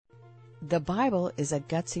The Bible is a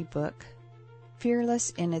gutsy book,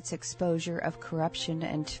 fearless in its exposure of corruption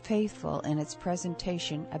and faithful in its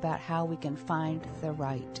presentation about how we can find the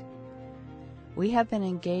right. We have been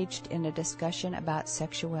engaged in a discussion about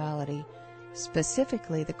sexuality,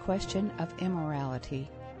 specifically the question of immorality.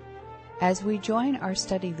 As we join our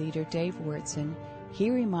study leader, Dave Wyrtzen,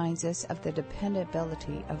 he reminds us of the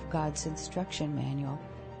dependability of God's instruction manual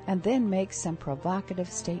and then makes some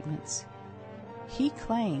provocative statements. He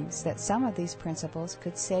claims that some of these principles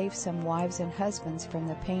could save some wives and husbands from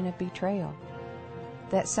the pain of betrayal,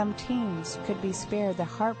 that some teens could be spared the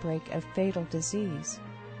heartbreak of fatal disease,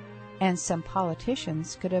 and some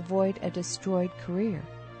politicians could avoid a destroyed career.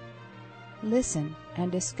 Listen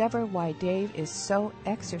and discover why Dave is so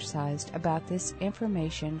exercised about this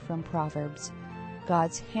information from Proverbs,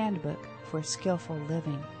 God's handbook for skillful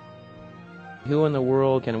living. Who in the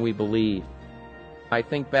world can we believe? I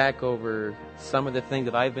think back over some of the things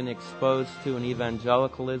that I've been exposed to in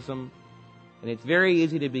evangelicalism, and it's very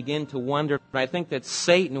easy to begin to wonder. I think that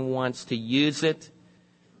Satan wants to use it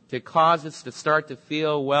to cause us to start to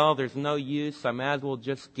feel, well, there's no use, I might as well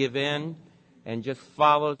just give in and just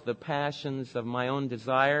follow the passions of my own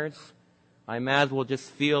desires. I might as well just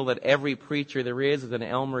feel that every preacher there is an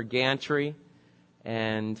Elmer Gantry.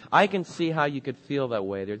 And I can see how you could feel that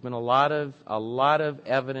way. There's been a lot of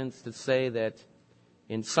evidence to say that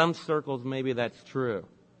in some circles, maybe that's true.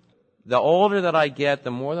 The older that I get,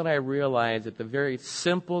 the more that I realize that the very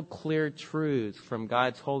simple, clear truths from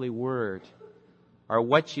God's holy word are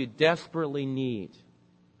what you desperately need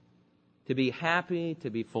to be happy, to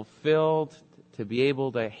be fulfilled, to be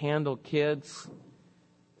able to handle kids,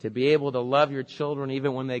 to be able to love your children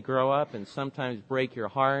even when they grow up and sometimes break your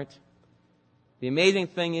heart. The amazing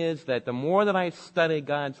thing is that the more that I study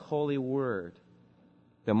God's holy word,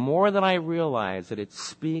 the more that I realize that it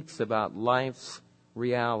speaks about life's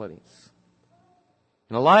realities.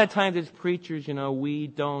 And a lot of times as preachers, we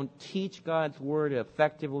don't teach God's word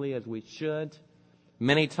effectively as we should.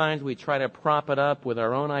 Many times we try to prop it up with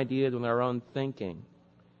our own ideas, with our own thinking.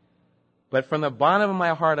 But from the bottom of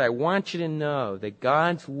my heart, I want you to know that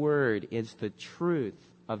God's word is the truth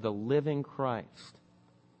of the living Christ.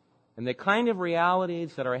 And the kind of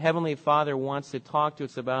realities that our Heavenly Father wants to talk to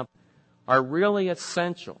us about are really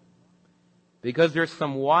essential, because there's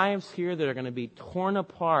some wives here that are going to be torn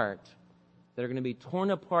apart,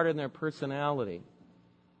 in their personality,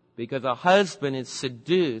 because a husband is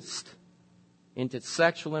seduced into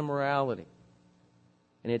sexual immorality.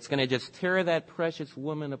 And it's going to just tear that precious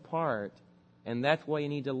woman apart, and that's why you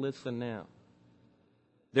need to listen now.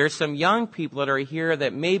 There's some young people that are here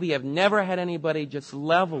that maybe have never had anybody just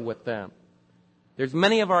level with them. There's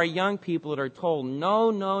many of our young people that are told,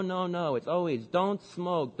 no, no, no, no. It's always, don't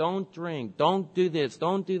smoke, don't drink, don't do this,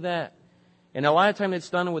 don't do that. And a lot of times it's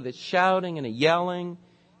done with a shouting and a yelling.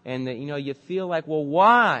 And, you feel like, well,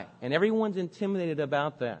 why? And everyone's intimidated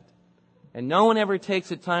about that. And no one ever takes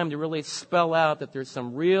the time to really spell out that there's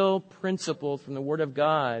some real principles from the Word of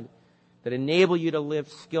God that enable you to live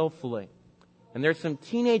skillfully. And there's some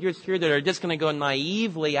teenagers here that are just going to go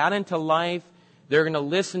naively out into life. They're going to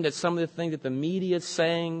listen to some of the things that the media is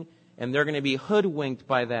saying, and they're going to be hoodwinked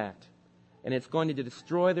by that. And it's going to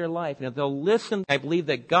destroy their life. And if they'll listen, I believe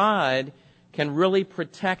that God can really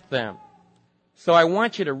protect them. So I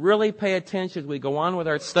want you to really pay attention as we go on with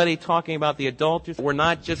our study talking about the adulteress. We're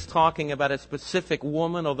not just talking about a specific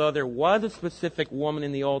woman, although there was a specific woman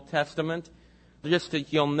in the Old Testament. Just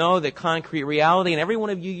that you'll know the concrete reality. And every one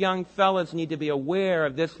of you young fellas need to be aware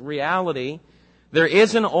of this reality. There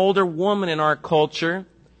is an older woman in our culture,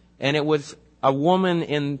 and it was a woman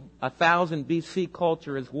in 1000 BC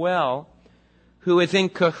culture as well, who is in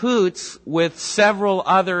cahoots with several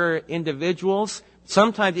other individuals,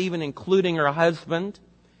 sometimes even including her husband.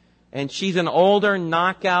 And she's an older,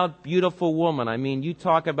 knockout, beautiful woman. I mean, you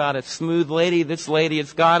talk about a smooth lady, this lady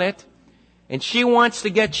has got it. And she wants to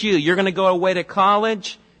get you. You're going to go away to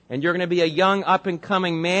college, and you're going to be a young,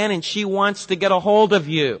 up-and-coming man, and she wants to get a hold of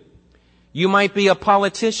you. You might be a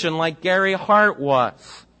politician like Gary Hart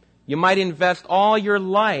was. You might invest all your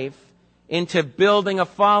life into building a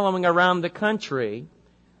following around the country.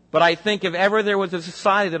 But I think if ever there was a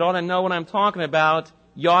society that ought to know what I'm talking about,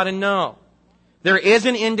 you ought to know. There is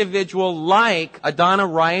an individual like Adana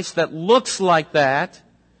Rice that looks like that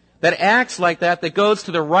acts like that goes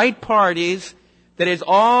to the right parties, that is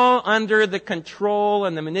all under the control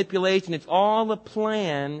and the manipulation. It's all a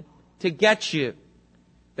plan to get you.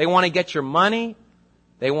 They want to get your money.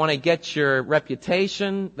 They want to get your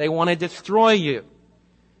reputation. They want to destroy you.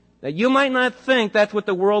 Now, you might not think that's what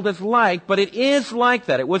the world is like, but it is like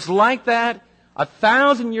that. It was like that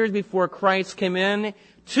 1,000 years before Christ came in.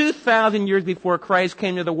 2,000 years before Christ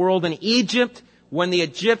came to the world in Egypt, when the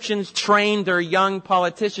Egyptians trained their young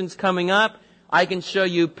politicians coming up, I can show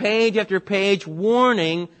you page after page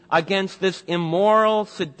warning against this immoral,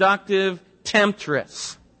 seductive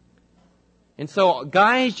temptress. And so,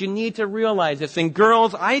 guys, you need to realize this. And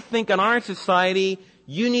girls, I think in our society,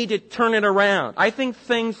 you need to turn it around. I think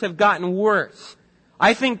things have gotten worse.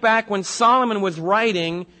 I think back when Solomon was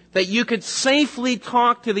writing that you could safely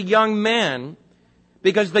talk to the young men,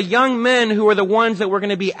 because the young men who are the ones that were going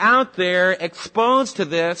to be out there exposed to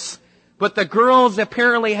this, but the girls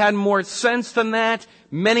apparently had more sense than that.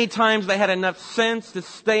 Many times they had enough sense to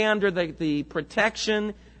stay under the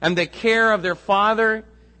protection and the care of their father.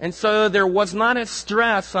 And so there was not a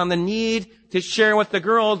stress on the need to share with the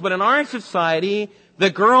girls. But in our society, the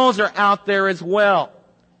girls are out there as well.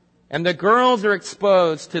 And the girls are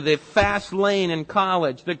exposed to the fast lane in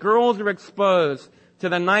college. The girls are exposed to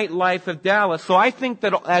the nightlife of Dallas. So I think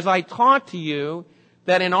that as I talk to you,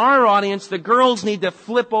 that in our audience, the girls need to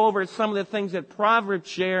flip over some of the things that Proverbs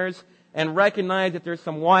shares and recognize that there's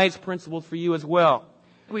some wise principles for you as well.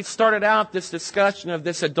 We started out this discussion of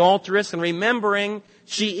this adulteress and remembering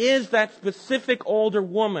she is that specific older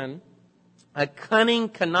woman, a cunning,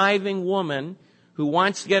 conniving woman who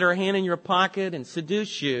wants to get her hand in your pocket and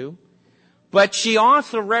seduce you. But she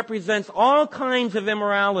also represents all kinds of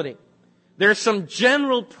immorality. There are some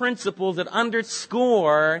general principles that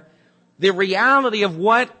underscore the reality of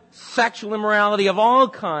what sexual immorality of all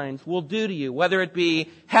kinds will do to you, whether it be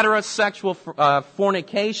heterosexual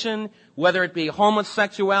fornication, whether it be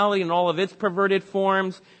homosexuality in all of its perverted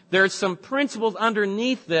forms. There's some principles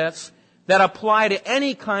underneath this that apply to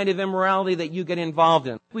any kind of immorality that you get involved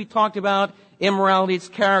in. We talked about immorality's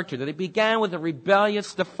character, that it began with a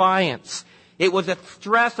rebellious defiance. It was a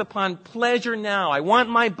stress upon pleasure now. I want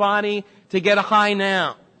my body to get a high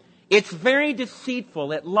now. It's very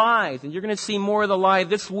deceitful. It lies. And you're going to see more of the lie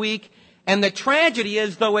this week. And the tragedy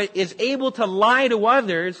is, though it is able to lie to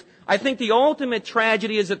others, I think the ultimate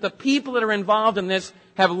tragedy is that the people that are involved in this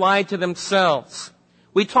have lied to themselves.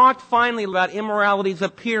 We talked finally about immorality's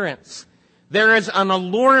appearance. There is an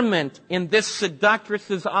allurement in this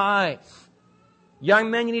seductress's eyes.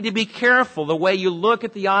 Young men, you need to be careful the way you look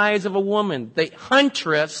at the eyes of a woman. The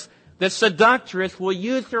huntress, the seductress, will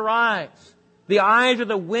use her eyes. The eyes are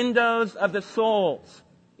the windows of the souls.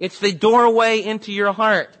 It's the doorway into your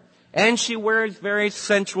heart. And she wears very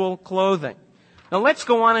sensual clothing. Now let's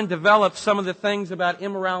go on and develop some of the things about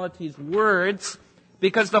immorality's words,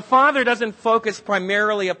 because the Father doesn't focus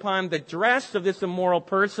primarily upon the dress of this immoral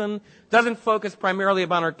person, doesn't focus primarily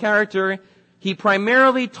upon her character. He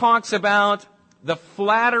primarily talks about the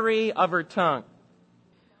flattery of her tongue.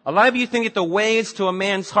 A lot of you think that the ways to a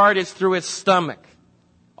man's heart is through his stomach.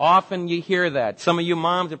 Often you hear that. Some of you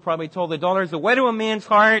moms have probably told their daughters, the way to a man's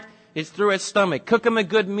heart is through his stomach. Cook him a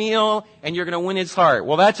good meal and you're going to win his heart.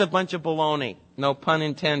 Well, that's a bunch of baloney. No pun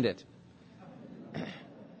intended.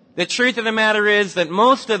 The truth of the matter is that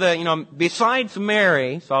most of the, besides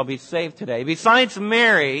Mary, so I'll be safe today, besides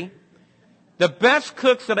Mary, the best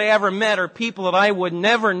cooks that I ever met are people that I would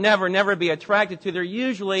never be attracted to. They're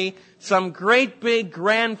usually some great big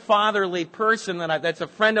grandfatherly person that's a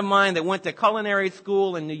friend of mine that went to culinary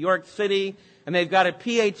school in New York City, and they've got a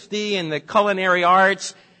PhD in the culinary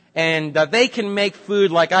arts, and they can make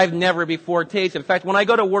food like I've never before tasted. In fact, when I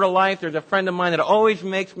go to Word of Life, there's a friend of mine that always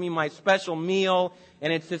makes me my special meal,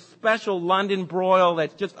 and it's this special London broil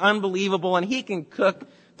that's just unbelievable, and he can cook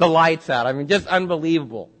the lights out. I mean, just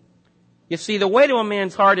unbelievable. You see, the way to a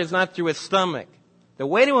man's heart is not through his stomach. The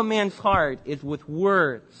way to a man's heart is with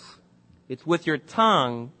words. It's with your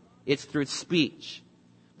tongue. It's through speech.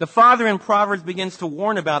 The Father in Proverbs begins to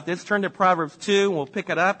warn about this. Turn to Proverbs 2, and we'll pick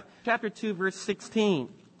it up. Chapter 2, verse 16.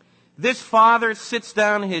 This father sits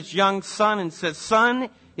down his young son and says, Son,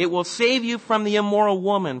 it will save you from the immoral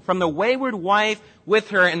woman, from the wayward wife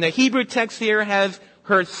with her. And the Hebrew text here has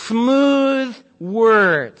her smooth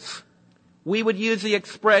words. We would use the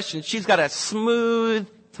expression, she's got a smooth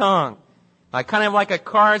tongue. Kind of like a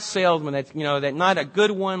car salesman that's, that not a good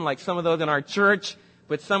one like some of those in our church,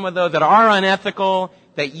 but some of those that are unethical,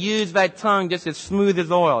 that use that tongue just as smooth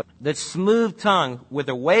as oil. The smooth tongue with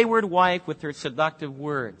a wayward wife with her seductive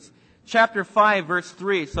words. Chapter 5, verse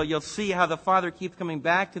 3, so you'll see how the Father keeps coming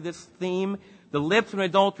back to this theme. The lips of an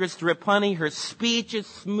adulteress drip honey, her speech is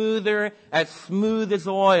smoother, as smooth as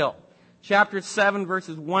oil. Chapter 7,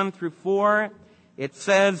 verses 1 through 4, it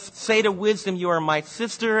says, Say to wisdom, you are my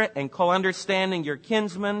sister, and call understanding your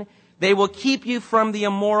kinsman. They will keep you from the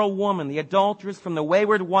immoral woman, the adulteress, from the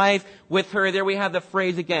wayward wife. With her, there we have the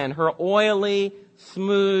phrase again, her oily,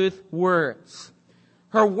 smooth words.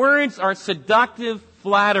 Her words are seductive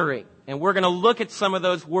flattery. And we're going to look at some of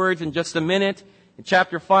those words in just a minute. In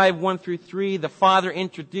chapter 5, 1 through 3, the Father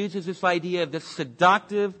introduces this idea of this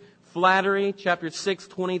seductive flattery. Chapter 6,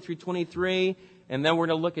 20 through 23. And then we're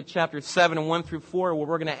going to look at chapter 7, 1 through 4, where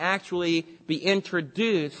we're going to actually be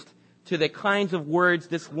introduced to the kinds of words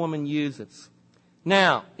this woman uses.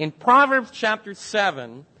 Now, in Proverbs chapter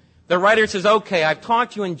 7, the writer says, okay, I've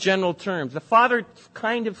talked to you in general terms. The Father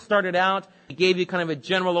kind of started out, he gave you kind of a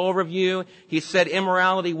general overview. He said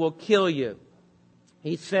immorality will kill you.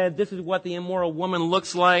 He said this is what the immoral woman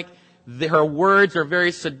looks like. Her words are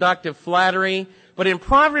very seductive flattery. But in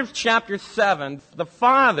Proverbs chapter 7, the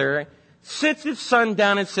Father sits his son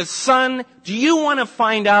down and says, son, do you want to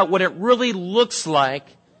find out what it really looks like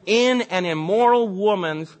in an immoral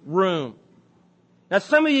woman's room? Now,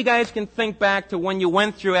 some of you guys can think back to when you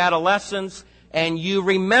went through adolescence and you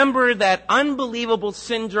remember that unbelievable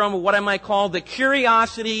syndrome of what I might call the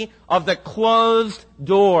curiosity of the closed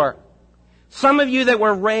door. Some of you that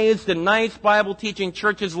were raised in nice Bible-teaching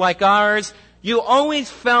churches like ours, you always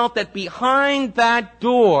felt that behind that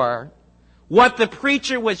door, what the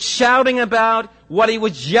preacher was shouting about, what he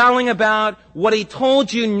was yelling about, what he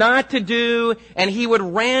told you not to do, and he would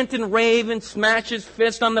rant and rave and smash his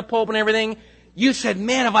fist on the pulpit and everything, you said,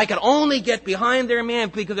 man, if I could only get behind there, man,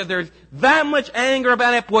 because if there's that much anger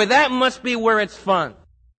about it, boy, that must be where it's fun.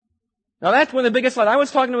 Now that's one of the biggest lies. I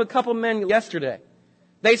was talking to a couple men yesterday.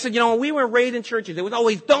 They said, when we were raised in churches, it was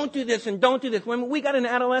always, don't do this and don't do this. When we got into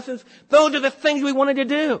adolescence, those are the things we wanted to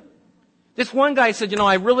do. This one guy said,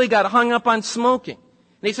 I really got hung up on smoking.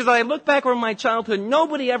 And he says, I look back over my childhood,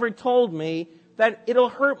 nobody ever told me that it'll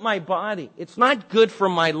hurt my body. It's not good for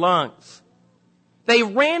my lungs. They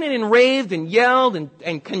ran in and raved and yelled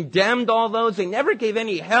and condemned all those. They never gave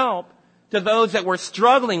any help to those that were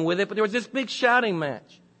struggling with it, but there was this big shouting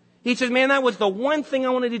match. He says, man, that was the one thing I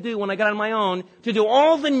wanted to do when I got on my own, to do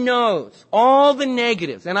all the no's, all the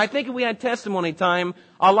negatives. And I think if we had testimony time,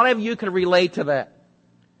 a lot of you could relate to that.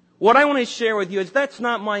 What I want to share with you is that's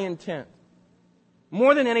not my intent.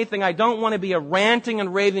 More than anything, I don't want to be a ranting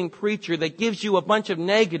and raving preacher that gives you a bunch of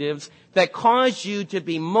negatives that cause you to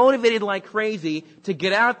be motivated like crazy to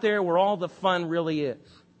get out there where all the fun really is.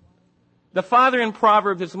 The Father in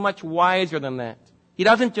Proverbs is much wiser than that. He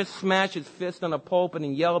doesn't just smash his fist on a pulpit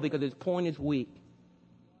and yell because his point is weak.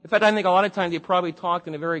 In fact, I think a lot of times he probably talked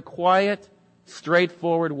in a very quiet,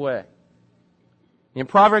 straightforward way. In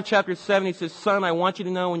Proverbs chapter 7, he says, son, I want you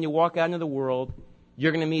to know when you walk out into the world,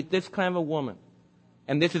 you're going to meet this kind of a woman.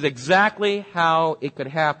 And this is exactly how it could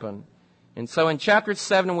happen. And so in chapter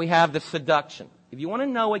 7, we have the seduction. If you want to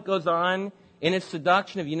know what goes on in its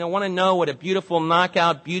seduction, if you want to know what a beautiful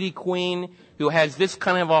knockout beauty queen who has this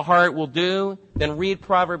kind of a heart will do, then read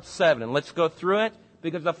Proverbs 7. And let's go through it,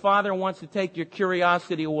 because the Father wants to take your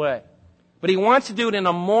curiosity away. But he wants to do it in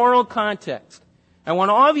a moral context. I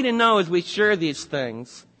want all of you to know as we share these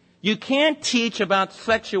things, you can't teach about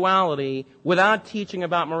sexuality without teaching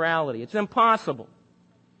about morality. It's impossible.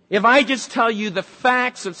 If I just tell you the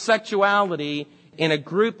facts of sexuality in a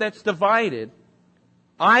group that's divided,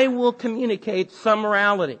 I will communicate some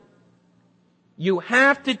morality. You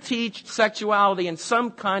have to teach sexuality in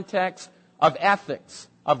some context of ethics,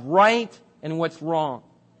 of right and what's wrong.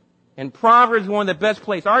 And Proverbs is one of the best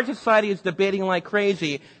places. Our society is debating like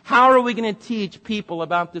crazy. How are we going to teach people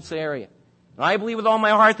about this area? And I believe with all my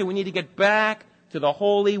heart that we need to get back to the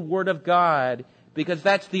holy Word of God, because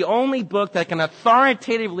that's the only book that can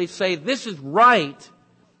authoritatively say this is right,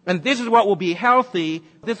 and this is what will be healthy,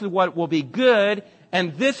 this is what will be good,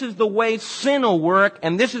 and this is the way sin will work,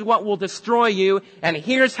 and this is what will destroy you, and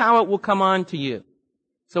here's how it will come on to you.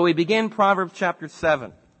 So we begin Proverbs chapter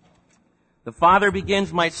 7. The Father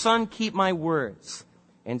begins, my son, keep my words,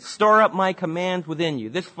 and store up my commands within you.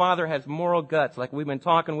 This father has moral guts, like we've been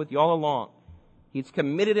talking with you all along. He's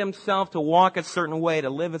committed himself to walk a certain way, to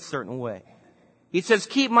live a certain way. He says,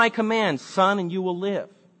 keep my commands, son, and you will live.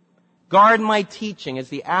 Guard my teaching as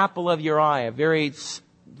the apple of your eye, a very,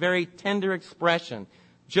 very tender expression,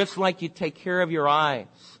 just like you take care of your eyes.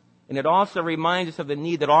 And it also reminds us of the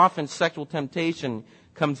need that often sexual temptation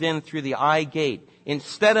comes in through the eye gate.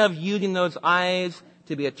 Instead of using those eyes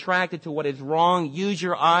to be attracted to what is wrong, use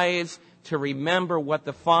your eyes to remember what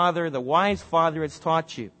the Father, the wise Father, has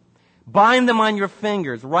taught you. Bind them on your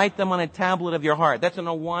fingers. Write them on a tablet of your heart. That's an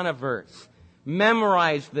Awana verse.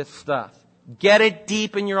 Memorize this stuff. Get it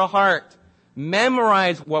deep in your heart.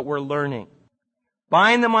 Memorize what we're learning.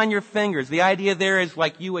 Bind them on your fingers. The idea there is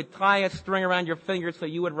like you would tie a string around your finger so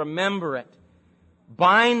you would remember it.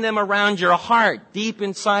 Bind them around your heart, deep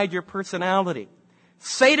inside your personality.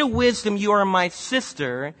 Say to wisdom, you are my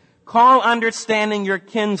sister. Call understanding your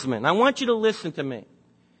kinsman. I want you to listen to me.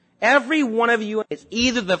 Every one of you is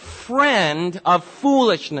either the friend of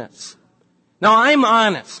foolishness. Now, I'm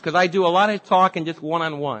honest, because I do a lot of talking just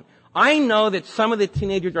one-on-one. I know that some of the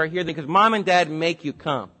teenagers are here because mom and dad make you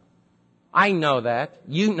come. I know that.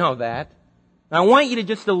 You know that. Now, I want you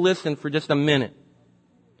to listen for just a minute.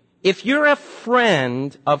 If you're a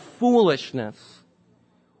friend of foolishness,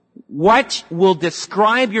 what will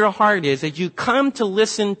describe your heart is, as you come to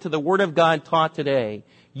listen to the Word of God taught today,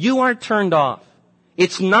 you are turned off.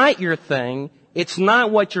 It's not your thing. It's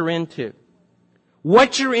not what you're into.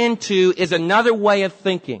 What you're into is another way of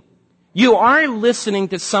thinking. You are listening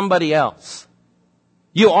to somebody else.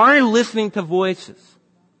 You are listening to voices.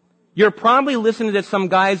 You're probably listening to some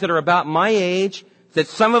guys that are about my age, that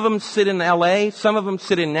some of them sit in LA, some of them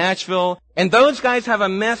sit in Nashville, and those guys have a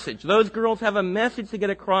message. Those girls have a message to get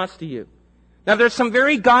across to you. Now, there's some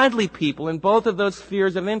very godly people in both of those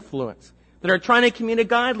spheres of influence that are trying to communicate a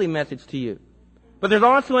godly message to you. But there's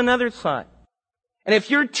also another side. And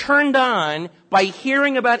if you're turned on by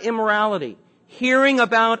hearing about immorality, hearing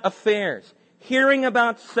about affairs, hearing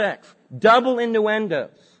about sex, double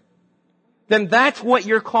innuendos, then that's what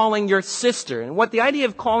you're calling your sister. And what the idea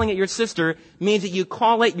of calling it your sister means that you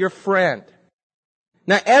call it your friend.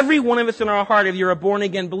 Now, every one of us in our heart, if you're a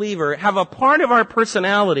born-again believer, have a part of our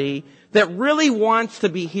personality that really wants to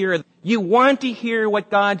be here. You want to hear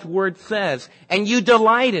what God's Word says, and you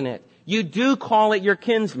delight in it. You do call it your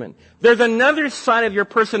kinsman. There's another side of your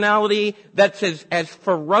personality that's as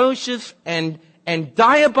ferocious and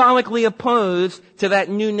diabolically opposed to that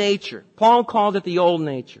new nature. Paul called it the old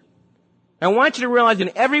nature. I want you to realize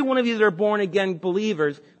that every one of you that are born-again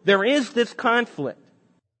believers, there is this conflict.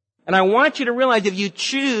 And I want you to realize if you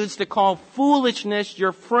choose to call foolishness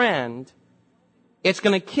your friend, it's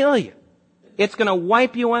going to kill you. It's going to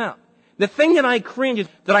wipe you out. The thing that I cringe is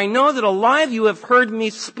that I know that a lot of you have heard me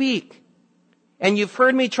speak. And you've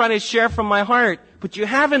heard me try to share from my heart, but you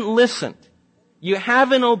haven't listened. You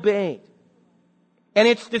haven't obeyed. And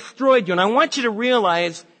it's destroyed you. And I want you to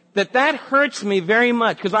realize that hurts me very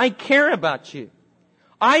much because I care about you.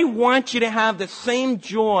 I want you to have the same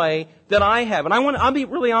joy that I have. And I'll be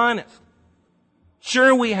really honest.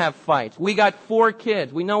 Sure, we have fights. We got 4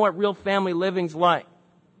 kids. We know what real family living's like.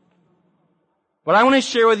 But I want to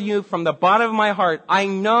share with you from the bottom of my heart, I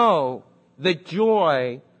know the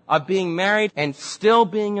joy of being married and still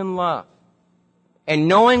being in love. And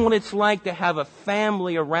knowing what it's like to have a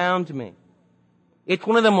family around me. It's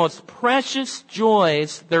one of the most precious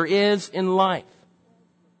joys there is in life.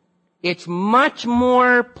 It's much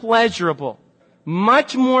more pleasurable,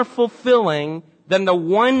 much more fulfilling than the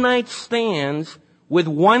one-night stands with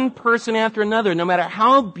one person after another, no matter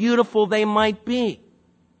how beautiful they might be.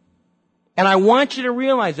 And I want you to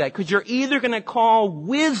realize that, because you're either going to call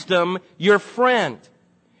wisdom your friend,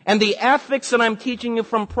 and the ethics that I'm teaching you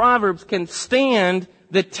from Proverbs can stand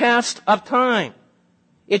the test of time.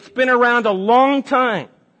 It's been around a long time.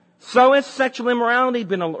 So has sexual immorality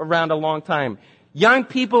been around a long time. Young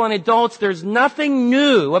people and adults, there's nothing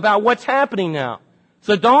new about what's happening now.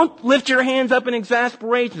 So don't lift your hands up in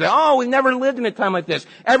exasperation. Say, oh, we've never lived in a time like this.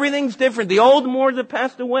 Everything's different. The old mores have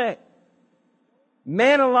passed away.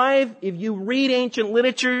 Man alive, if you read ancient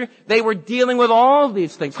literature, they were dealing with all of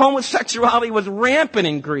these things. Homosexuality was rampant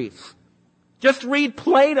in Greece. Just read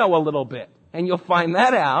Plato a little bit, and you'll find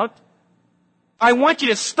that out. I want you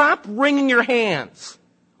to stop wringing your hands.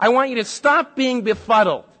 I want you to stop being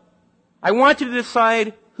befuddled. I want you to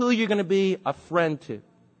decide who you're going to be a friend to.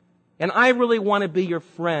 And I really want to be your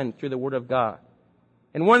friend through the Word of God.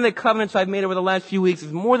 And one of the covenants I've made over the last few weeks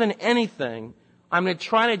is more than anything, I'm going to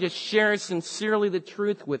try to just share sincerely the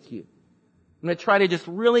truth with you. I'm going to try to just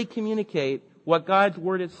really communicate what God's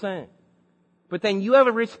Word is saying. But then you have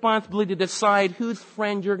a responsibility to decide whose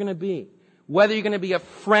friend you're going to be. Whether you're going to be a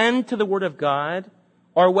friend to the Word of God,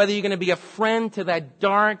 or whether you're going to be a friend to that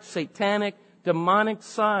dark, satanic, demonic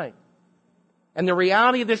side. And the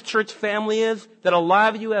reality of this church family is that a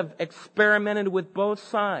lot of you have experimented with both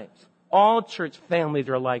sides. All church families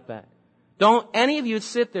are like that. Don't any of you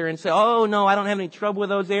sit there and say, oh, no, I don't have any trouble with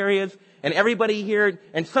those areas. And everybody here,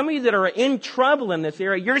 and some of you that are in trouble in this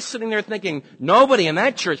area, you're sitting there thinking, nobody in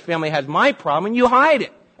that church family has my problem, and you hide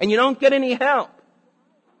it. And you don't get any help.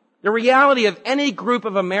 The reality of any group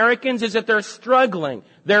of Americans is that they're struggling.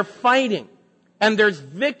 They're fighting. And there's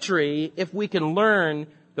victory if we can learn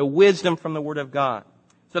the wisdom from the Word of God.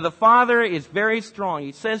 So the Father is very strong.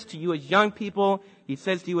 He says to you as young people, He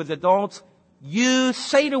says to you as adults, you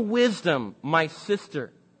say to wisdom, my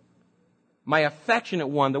sister, my affectionate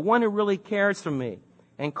one, the one who really cares for me,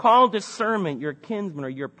 and call discernment your kinsman or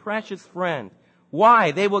your precious friend.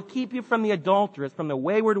 Why? They will keep you from the adulteress, from the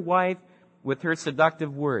wayward wife, with her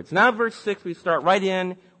seductive words. Now, verse 6, we start right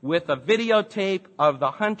in with a videotape of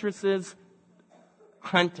the huntresses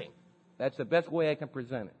hunting. That's the best way I can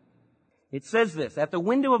present it. It says this: "At the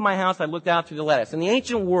window of my house I looked out through the lattice." In the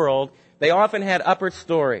ancient world, they often had upper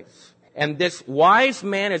stories. And this wise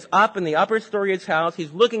man is up in the upper story of his house.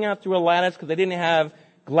 He's looking out through a lattice because they didn't have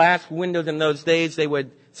glass windows in those days. They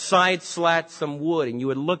would side slat some wood, and you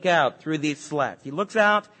would look out through these slats. He looks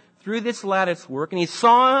out through this lattice work, and he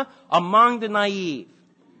saw among the naive.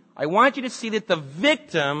 I want you to see that the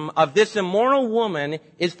victim of this immoral woman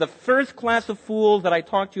is the first class of fools that I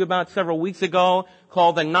talked to you about several weeks ago,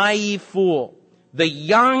 called the naive fool. The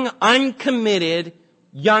young, uncommitted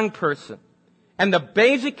young person. And the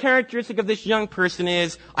basic characteristic of this young person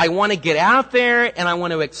is, I want to get out there and I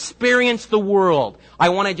want to experience the world. I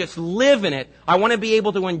want to just live in it. I want to be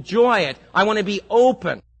able to enjoy it. I want to be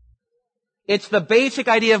open. It's the basic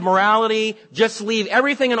idea of morality. Just leave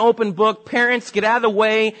everything an open book. Parents, get out of the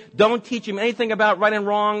way. Don't teach them anything about right and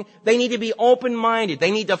wrong. They need to be open-minded.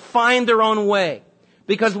 They need to find their own way.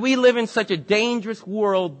 Because we live in such a dangerous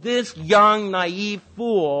world, this young, naive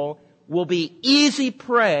fool will be easy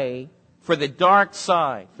prey for the dark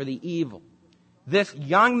side, for the evil. This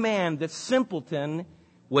young man, this simpleton,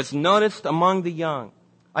 was noticed among the young.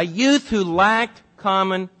 A youth who lacked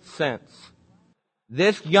common sense.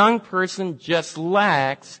 This young person just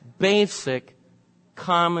lacks basic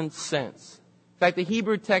common sense. In fact, the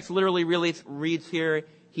Hebrew text literally really reads here,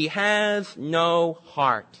 he has no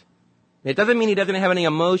heart. It doesn't mean he doesn't have any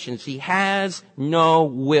emotions. He has no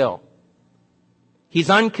will. He's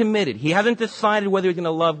uncommitted. He hasn't decided whether he's going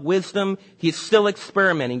to love wisdom. He's still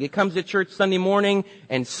experimenting. He comes to church Sunday morning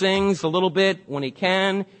and sings a little bit when he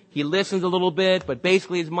can. He listens a little bit, but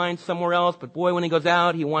basically his mind's somewhere else. But boy, when he goes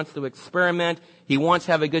out, he wants to experiment. He wants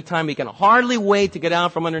to have a good time. He can hardly wait to get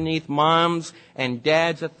out from underneath mom's and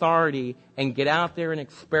dad's authority and get out there and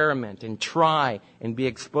experiment and try and be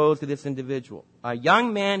exposed to this individual. A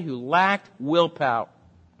young man who lacked willpower.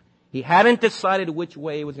 He hadn't decided which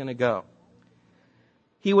way he was going to go.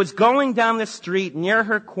 He was going down the street near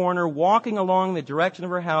her corner, walking along the direction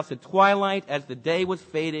of her house at twilight as the day was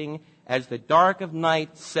fading, as the dark of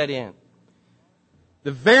night set in.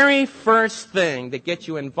 The very first thing that gets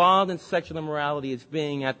you involved in sexual immorality is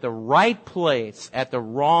being at the right place at the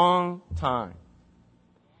wrong time.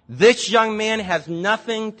 This young man has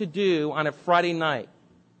nothing to do on a Friday night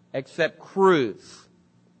except cruise.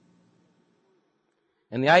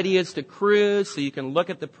 And the idea is to cruise so you can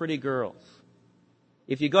look at the pretty girls.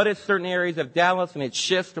 If you go to certain areas of Dallas, and it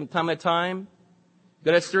shifts from time to time,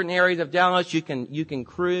 go to certain areas of Dallas, you can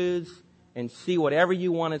cruise and see whatever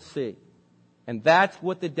you want to see. And that's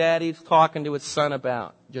what the daddy's talking to his son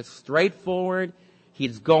about. Just straightforward.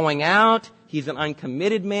 He's going out. He's an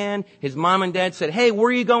uncommitted man. His mom and dad said, hey, where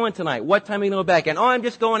are you going tonight? What time are you going to go back? And, I'm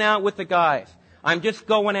just going out with the guys. I'm just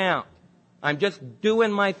going out. I'm just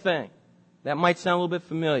doing my thing. That might sound a little bit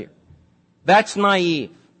familiar. That's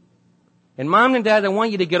naive. And mom and dad, I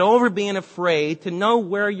want you to get over being afraid to know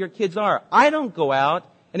where your kids are. I don't go out,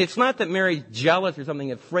 and it's not that Mary's jealous or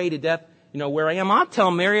something, afraid to death, where I am. I'll tell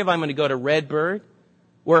Mary if I'm going to go to Redbird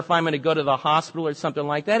or if I'm going to go to the hospital or something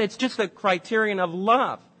like that. It's just a criterion of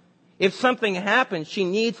love. If something happens, she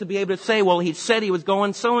needs to be able to say, well, he said he was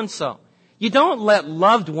going so-and-so. You don't let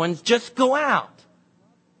loved ones just go out.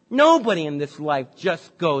 Nobody in this life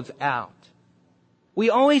just goes out. We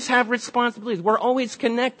always have responsibilities. We're always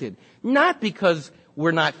connected. Not because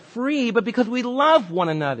we're not free, but because we love one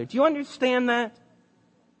another. Do you understand that?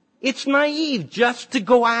 It's naive just to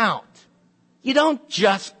go out. You don't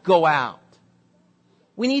just go out.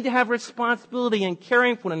 We need to have responsibility in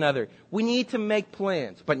caring for one another. We need to make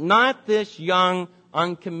plans, but not this young,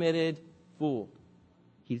 uncommitted fool.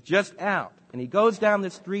 He's just out, and he goes down the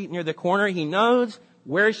street near the corner. He knows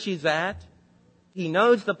where she's at. He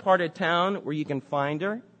knows the part of town where you can find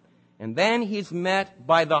her. And then he's met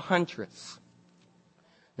by the huntress.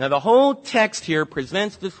 Now, the whole text here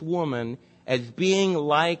presents this woman as being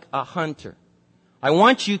like a hunter. I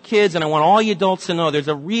want you kids and I want all you adults to know there's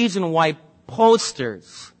a reason why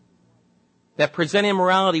posters that present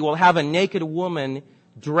immorality will have a naked woman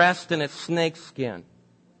dressed in a snakeskin.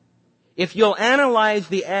 If you'll analyze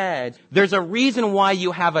the ads, there's a reason why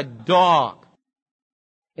you have a dog.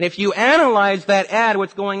 And if you analyze that ad,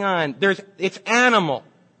 what's going on? It's animal.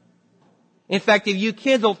 In fact, if you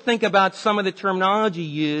kids will think about some of the terminology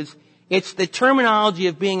used, it's the terminology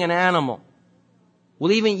of being an animal.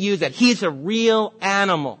 We'll even use that. He's a real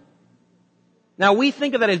animal. Now, we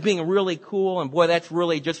think of that as being really cool, and boy, that's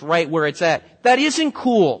really just right where it's at. That isn't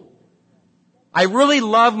cool. I really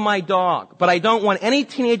love my dog, but I don't want any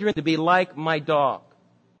teenager to be like my dog.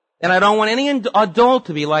 And I don't want any adult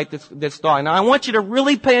to be like this dog. Now I want you to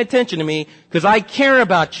really pay attention to me because I care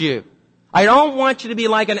about you. I don't want you to be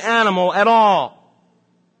like an animal at all.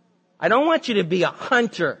 I don't want you to be a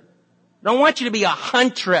hunter. I don't want you to be a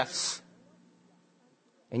huntress.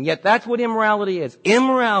 And yet that's what immorality is.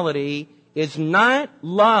 Immorality is not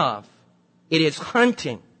love. It is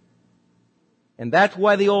hunting. And that's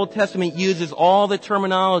why the Old Testament uses all the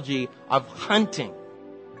terminology of hunting.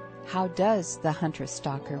 How does the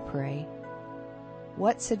hunter-stalker pray?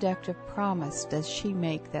 What seductive promise does she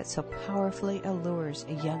make that so powerfully allures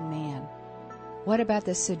a young man? What about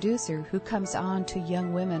the seducer who comes on to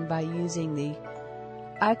young women by using the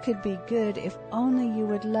 "I could be good if only you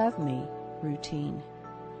would love me" routine?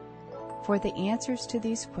 For the answers to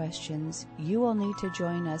these questions, you will need to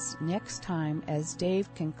join us next time as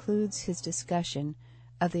Dave concludes his discussion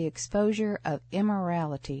of the exposure of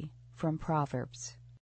immorality from Proverbs.